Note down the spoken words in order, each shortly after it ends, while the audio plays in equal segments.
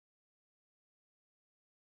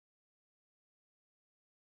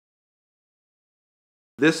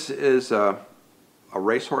This is a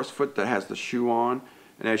racehorse foot that has the shoe on,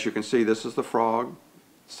 and as you can see, this is the frog,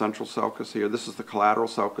 central sulcus here. This is the collateral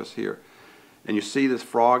sulcus here, and you see this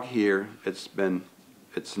frog here.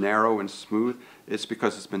 It's narrow and smooth. It's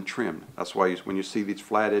because it's been trimmed. That's why when you see these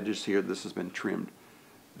flat edges here, this has been trimmed.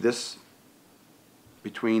 This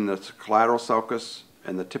between the collateral sulcus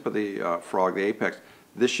and the tip of the frog, the apex,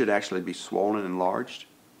 this should actually be swollen and enlarged,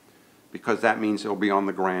 because that means it'll be on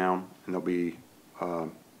the ground and there'll be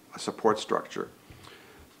a support structure.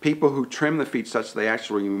 People who trim the feet such they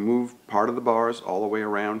actually remove part of the bars all the way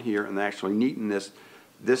around here and they actually neaten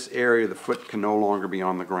this area of the foot can no longer be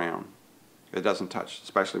on the ground. It doesn't touch,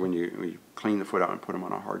 especially when you clean the foot out and put them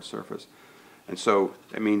on a hard surface. And so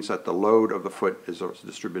it means that the load of the foot is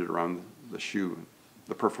distributed around the shoe,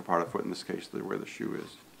 the peripheral part of the foot, in this case, where the shoe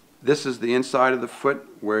is. This is the inside of the foot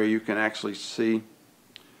where you can actually see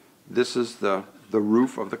this is the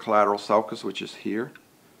roof of the collateral sulcus, which is here.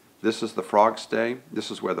 This is the frog stay.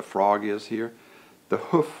 This is where the frog is here. The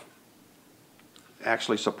hoof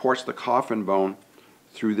actually supports the coffin bone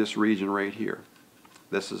through this region right here.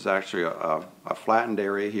 This is actually a flattened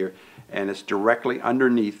area here, and it's directly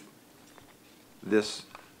underneath this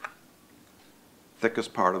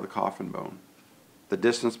thickest part of the coffin bone. The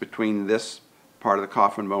distance between this part of the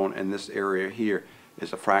coffin bone and this area here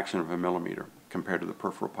is a fraction of a millimeter compared to the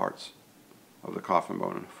peripheral parts of the coffin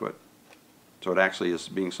bone and the foot. So it actually is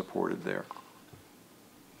being supported there.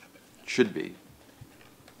 Should be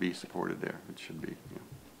supported there. It should be. Yeah.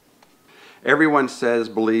 Everyone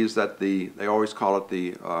believes that they always call it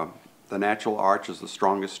the natural arch is the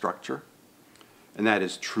strongest structure, and that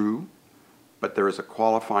is true. But there is a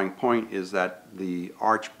qualifying point, is that the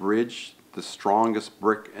arch bridge, the strongest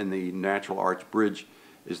brick in the natural arch bridge,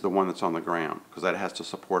 is the one that's on the ground, because that has to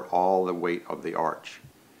support all the weight of the arch.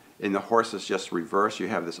 In the horse, it's just reverse. You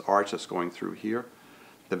have this arch that's going through here.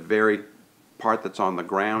 The very part that's on the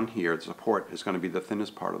ground here, the support, is going to be the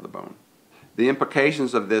thinnest part of the bone. The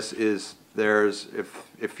implications of this is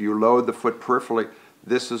if you load the foot peripherally,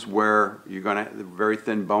 this is where you're going to, the very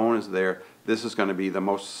thin bone is there. This is going to be the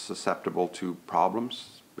most susceptible to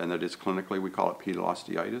problems, and it is clinically, we call it pedal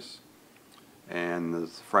osteitis. And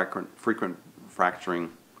there's frequent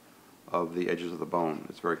fracturing of the edges of the bone.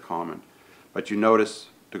 It's very common. But you notice,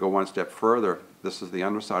 to go one step further, this is the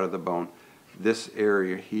underside of the bone. This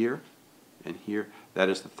area here and here, that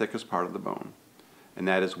is the thickest part of the bone. And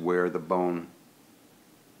that is where the bone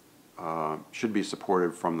should be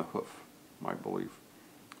supported from the hoof, my belief.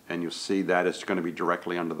 And you'll see that it's going to be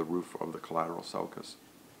directly under the roof of the collateral sulcus.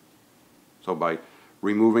 So by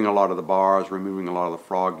removing a lot of the bars, removing a lot of the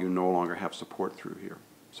frog, you no longer have support through here.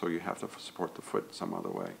 So you have to support the foot some other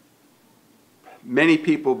way. Many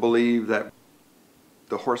people believe that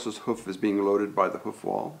the horse's hoof is being loaded by the hoof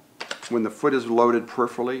wall. When the foot is loaded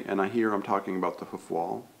peripherally, and I'm talking about the hoof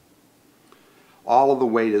wall, all of the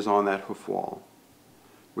weight is on that hoof wall,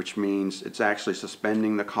 which means it's actually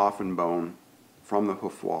suspending the coffin bone from the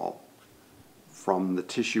hoof wall, from the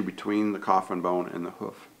tissue between the coffin bone and the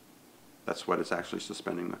hoof. That's what it's actually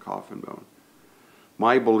suspending the coffin bone.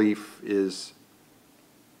 My belief is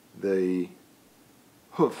the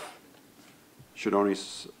hoof should only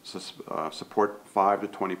support 5 to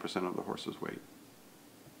 20% of the horse's weight.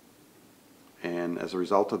 And as a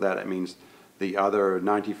result of that, it means the other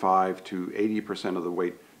 95 to 80% of the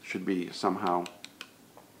weight should be somehow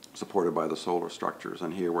supported by the solar structures.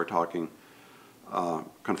 And here we're talking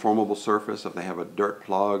conformable surface. If they have a dirt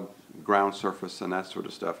plug, ground surface, and that sort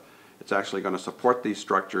of stuff, it's actually going to support these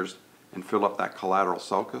structures and fill up that collateral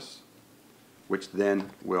sulcus, which then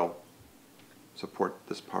will support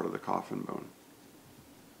this part of the coffin bone.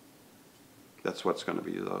 That's what's going to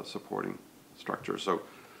be the supporting structure. So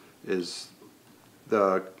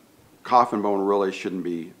the coffin bone really shouldn't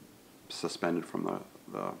be suspended from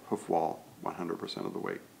the hoof wall 100% of the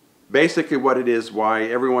weight. Basically what it is, why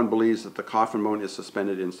everyone believes that the coffin bone is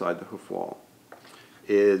suspended inside the hoof wall,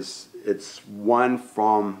 is it's one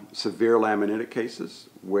from severe laminitic cases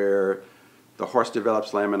where the horse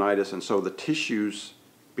develops laminitis, and so the tissues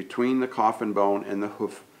between the coffin bone and the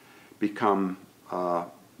hoof become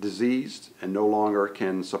diseased and no longer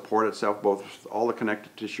can support itself, both all the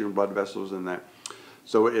connective tissue and blood vessels in that.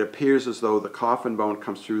 So it appears as though the coffin bone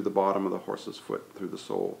comes through the bottom of the horse's foot, through the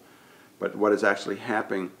sole. But what is actually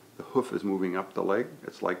happening, the hoof is moving up the leg.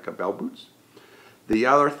 It's like a bell boots. The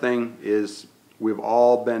other thing is, we've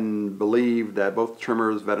all been believed that both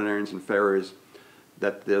trimmers, veterinarians, and farriers,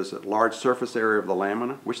 that there's a large surface area of the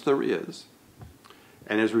lamina, which there is.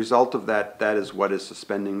 And as a result of that, that is what is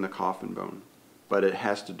suspending the coffin bone. But it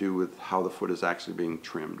has to do with how the foot is actually being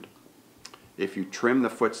trimmed. If you trim the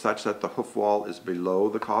foot such that the hoof wall is below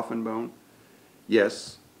the coffin bone,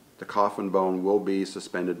 yes, the coffin bone will be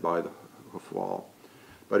suspended by the hoof wall.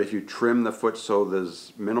 But if you trim the foot so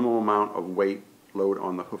there's minimal amount of weight load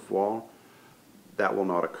on the hoof wall, that will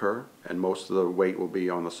not occur, and most of the weight will be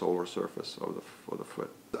on the solar surface of the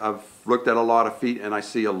foot. I've looked at a lot of feet, and I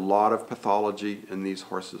see a lot of pathology in these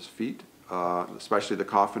horses' feet, especially the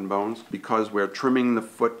coffin bones, because we're trimming the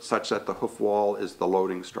foot such that the hoof wall is the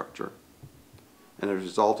loading structure. And as a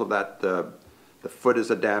result of that, the foot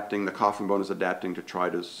is adapting, the coffin bone is adapting to try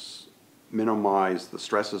to minimize the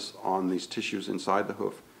stresses on these tissues inside the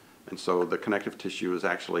hoof. And so the connective tissue is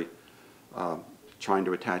actually trying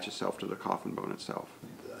to attach itself to the coffin bone itself.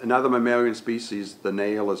 In other mammalian species, the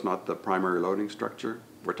nail is not the primary loading structure.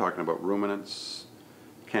 We're talking about ruminants,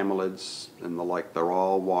 camelids, and the like. They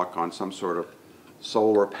all walk on some sort of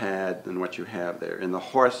solar pad than what you have there. In the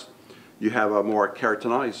horse, you have a more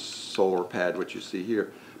keratinized solar pad, which you see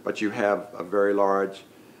here, but you have a very large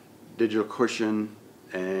digital cushion,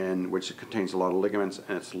 and which contains a lot of ligaments,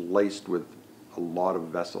 and it's laced with a lot of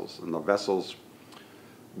vessels. And the vessels,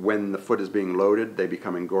 when the foot is being loaded, they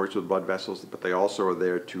become engorged with blood vessels, but they also are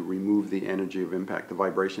there to remove the energy of impact, the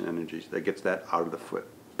vibration energy that gets that out of the foot.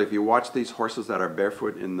 If you watch these horses that are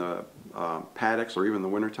barefoot in the paddocks or even in the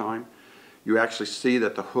wintertime, you actually see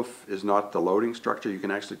that the hoof is not the loading structure. You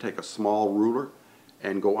can actually take a small ruler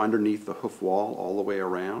and go underneath the hoof wall all the way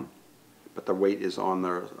around, but the weight is on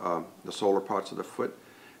the solar parts of the foot.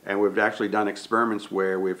 And we've actually done experiments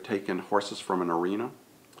where we've taken horses from an arena.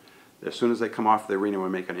 As soon as they come off the arena, we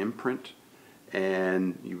make an imprint,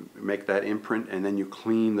 and you make that imprint, and then you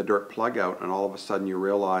clean the dirt plug out, and all of a sudden you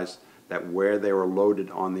realize that where they were loaded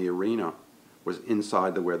on the arena was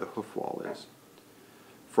inside where the hoof wall is.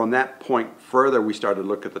 From that point further, we started to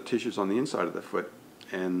look at the tissues on the inside of the foot,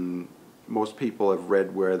 and most people have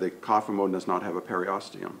read where the coffin bone does not have a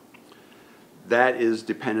periosteum. That is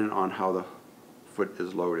dependent on how the foot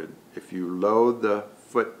is loaded. If you load the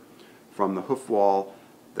foot from the hoof wall,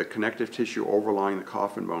 the connective tissue overlying the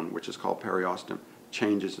coffin bone, which is called periosteum,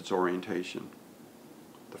 changes its orientation.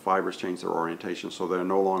 The fibers change their orientation, so they're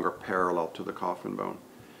no longer parallel to the coffin bone.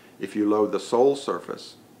 If you load the sole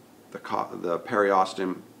surface, the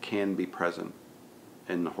periosteum can be present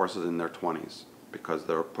in the horses in their 20s because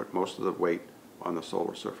they'll put most of the weight on the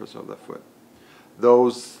solar surface of the foot.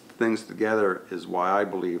 Those things together is why I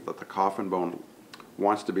believe that the coffin bone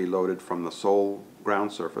wants to be loaded from the sole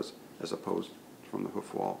ground surface as opposed from the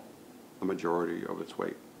hoof wall, the majority of its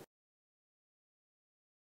weight.